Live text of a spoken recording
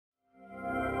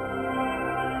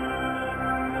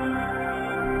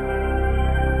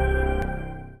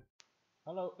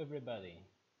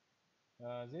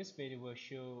video will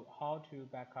show how to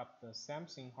back up the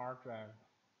Samsung hard drive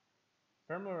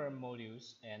firmware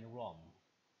modules and ROM.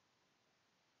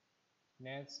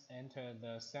 Let's enter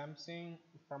the Samsung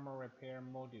firmware repair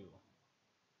module.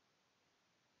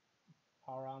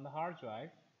 Power on the hard drive.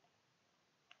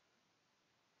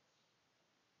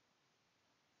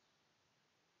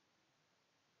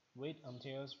 Wait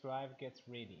until the drive gets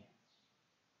ready.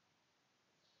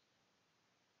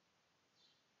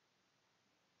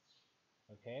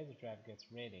 Okay, the drive gets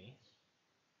ready.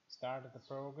 Start the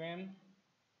program.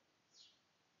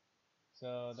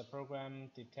 So the program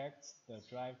detects the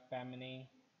drive family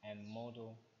and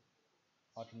model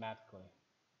automatically.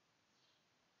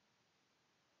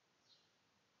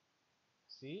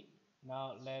 See,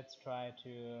 now let's try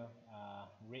to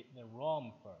read the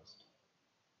ROM first.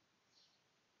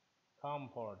 COM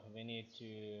port, we need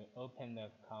to open the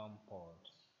COM port.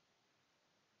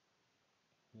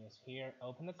 Yes, here,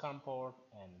 open the COM port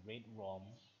and read ROM.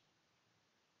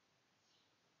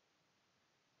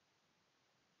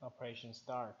 Operation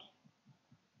start.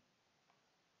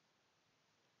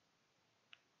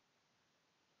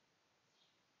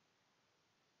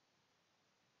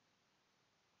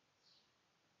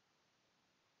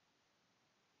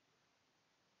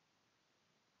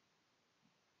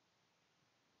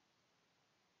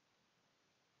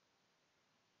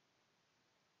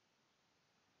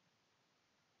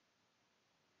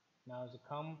 Now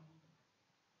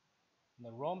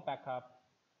the ROM backup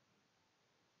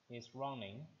is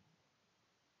running.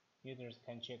 Users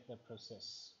can check the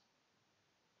process.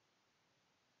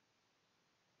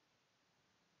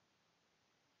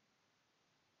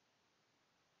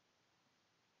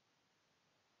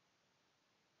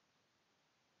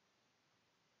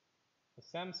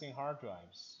 The Samsung hard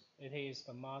drives, it is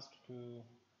a must to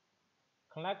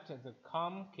connect the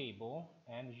COM cable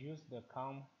and use the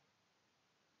COM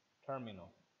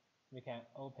terminal. We can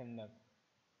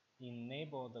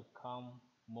enable the COM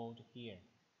mode here.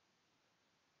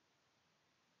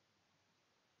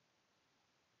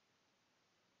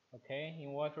 Okay, in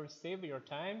order to save your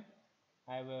time,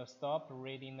 I will stop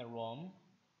reading the ROM.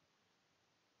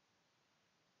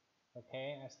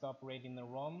 Okay, I stop reading the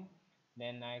ROM.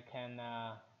 Then I can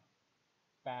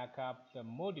back up the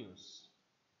modules.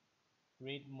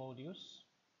 Read modules.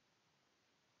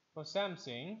 For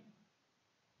Samsung,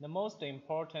 the most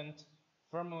important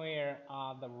firmware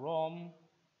are the ROM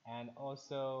and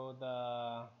also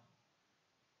the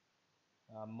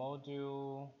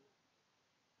module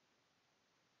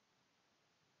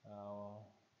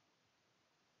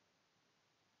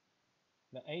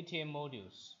the ATM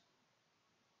modules.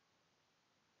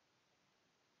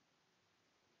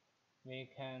 We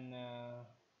can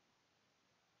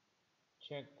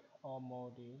check all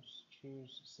modules,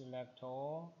 choose select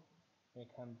all. We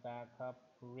can back up,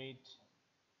 read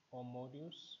all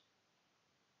modules,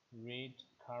 read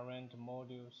current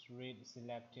modules, read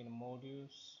selected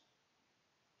modules.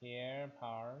 Here,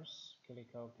 parse,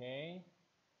 click OK.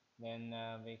 Then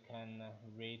we can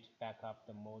read back up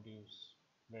the modules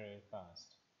very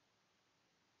fast.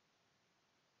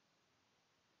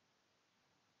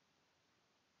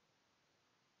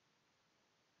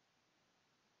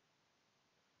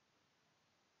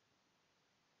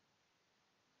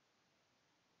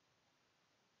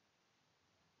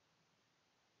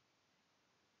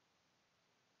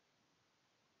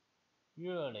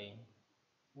 Usually,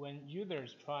 when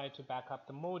users try to back up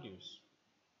the modules,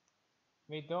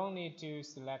 we don't need to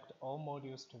select all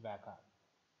modules to back up.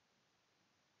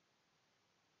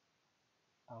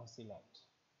 Unselect.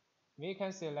 We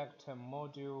can select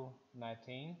module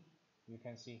 19. You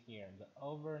can see here the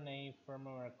overlay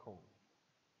firmware code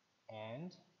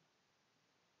and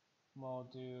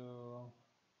module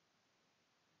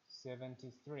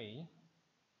 73.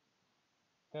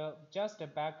 So just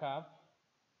back up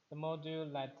the module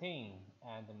 19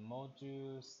 and the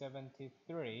module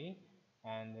 73,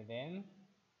 and then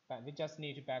we just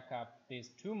need to back up these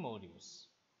two modules.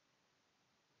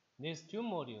 These two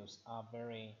modules are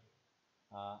very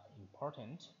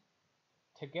important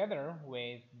together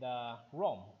with the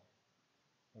ROM.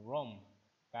 The ROM,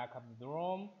 back up the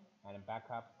ROM and back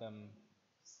up the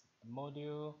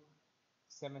module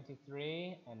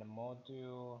 73 and the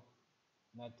module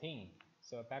 19.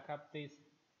 So back up these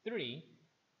three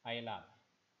I love.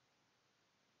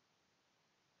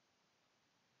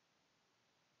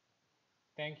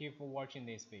 Thank you for watching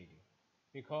this video.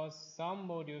 Because some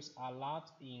modules are not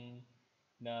in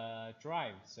the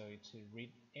drive, so it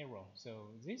read error.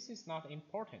 So this is not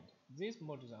important. These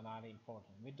modules are not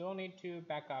important. We don't need to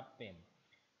back up them.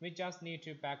 We just need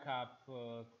to back up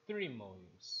 3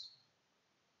 modules.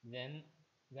 Then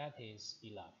that is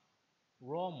enough.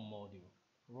 ROM module,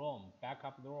 ROM,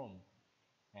 backup ROM,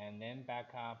 and then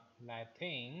backup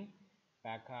 19,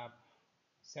 backup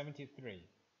 73.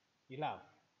 Enough.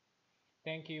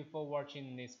 Thank you for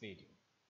watching this video.